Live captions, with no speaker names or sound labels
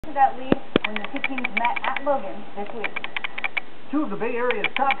that lead when the two teams met at Logan this week. Two of the Bay Area's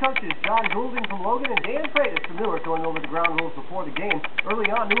top coaches, John Goulding from Logan and Dan Freitas from Newark, going over the ground rules before the game. Early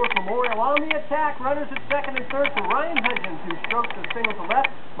on, Newark Memorial on the attack. Runners at second and third for Ryan Hudgens, who strokes a single to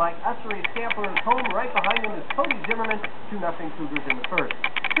left. Mike Ussery scampers home. Right behind him is Cody Zimmerman. 2-0 Cougars in the first.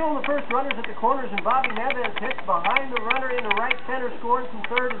 Still in the first, runners at the corners, and Bobby Neves hits behind the runner in the right center. Scoring from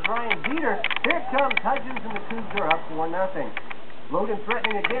third is Ryan Dieter. Here comes Hudgens, and the Cougs are up 4-0. Logan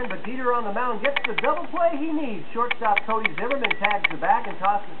threatening again, but Dieter on the mound gets the double play he needs. Shortstop Cody Zimmerman tags the back and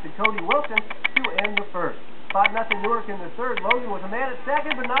tosses to Cody Wilson to end the first. 5-0 Newark in the third. Logan was a man at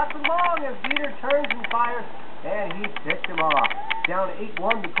second, but not for long as Dieter turns and fires, and he picked him off. Down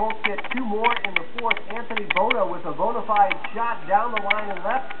 8-1, the Colts get two more in the fourth. Anthony Bono with a bona fide shot down the line and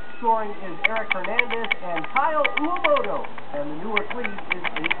left. Scoring is Eric Hernandez and Kyle Uobodo, and the Newark lead is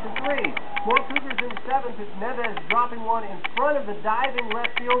 8-3. More Cougars in seventh. It's Neves dropping one in front of the diving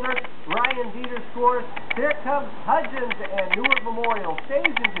left fielder. Ryan Dieter scores. There comes Hudgens, and Newark Memorial stays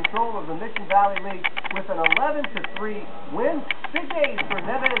in control of the Mission Valley League with an 11-3 win. Big days for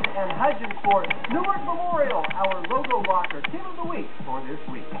Neves and Hudgens for Newark Memorial, our logo locker team of the week for this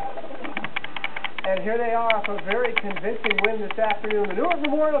week. And here they are off a very convincing win this afternoon. The Newark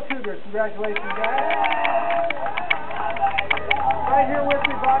Memorial Cougars. Congratulations, guys. Right here with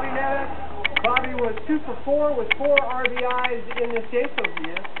me, Bobby Neves. Bobby was 2 for 4 with 4 RBIs in this game, so he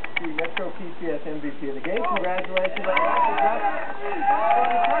is the Metro PCS MVP of the game. Congratulations on that.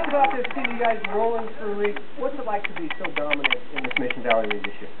 Talk about this team, you guys rolling through the league. What's it like to be so dominant in this Mission Valley League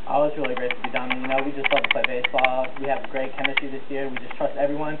this year? Oh, it's really great to be dominant. You know, we just love to play baseball. We have great chemistry this year. We just trust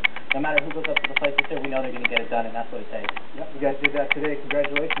everyone. No matter who goes up to the plate this year, we know they're going to get it done, and that's what it takes. Yep, you guys did that today.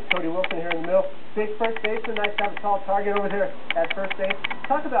 Congratulations. Cody Wilson here in the middle. Big first baseman. Nice to have a tall target over there at first base.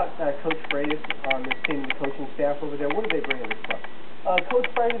 Talk about Coach Freitas on this team, the coaching staff over there. What do they bring to this club? Coach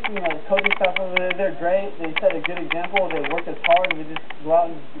Freitas and the coaching staff over there, they're great. They set a good example. They work as hard. We just go out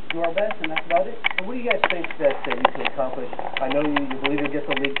and do our best, and that's about it. And what do you guys think that you can accomplish? I know you believe you'll get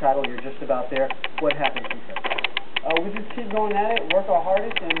the league title. You're just about there. What happens from here? We just keep going at it, work our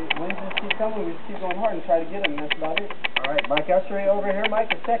hardest, and wins just keep coming. We just keep going hard and try to get them, and that's about it. All right, Mike Ussery over here. Mike,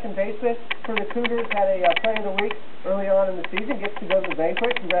 the second baseman for the Cougars, had a play of the week early on in the season. Gets to go to the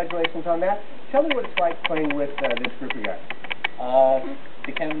banquet. Congratulations on that. Tell me what it's like playing with this group of guys.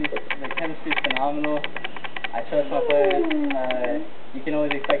 The chemistry is phenomenal. I trust my players. You can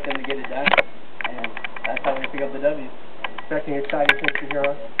always expect them to get it done, and that's how we pick up the W. Expecting exciting things to hear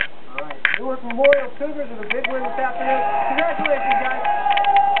us. All right, Newark Memorial Cougars with a big win this afternoon. Congratulations, guys.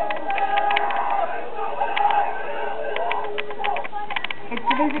 It's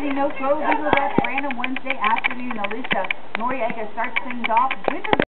the visiting No Throw Legal Rep random Wednesday afternoon. Alicia Noriega starts things off with a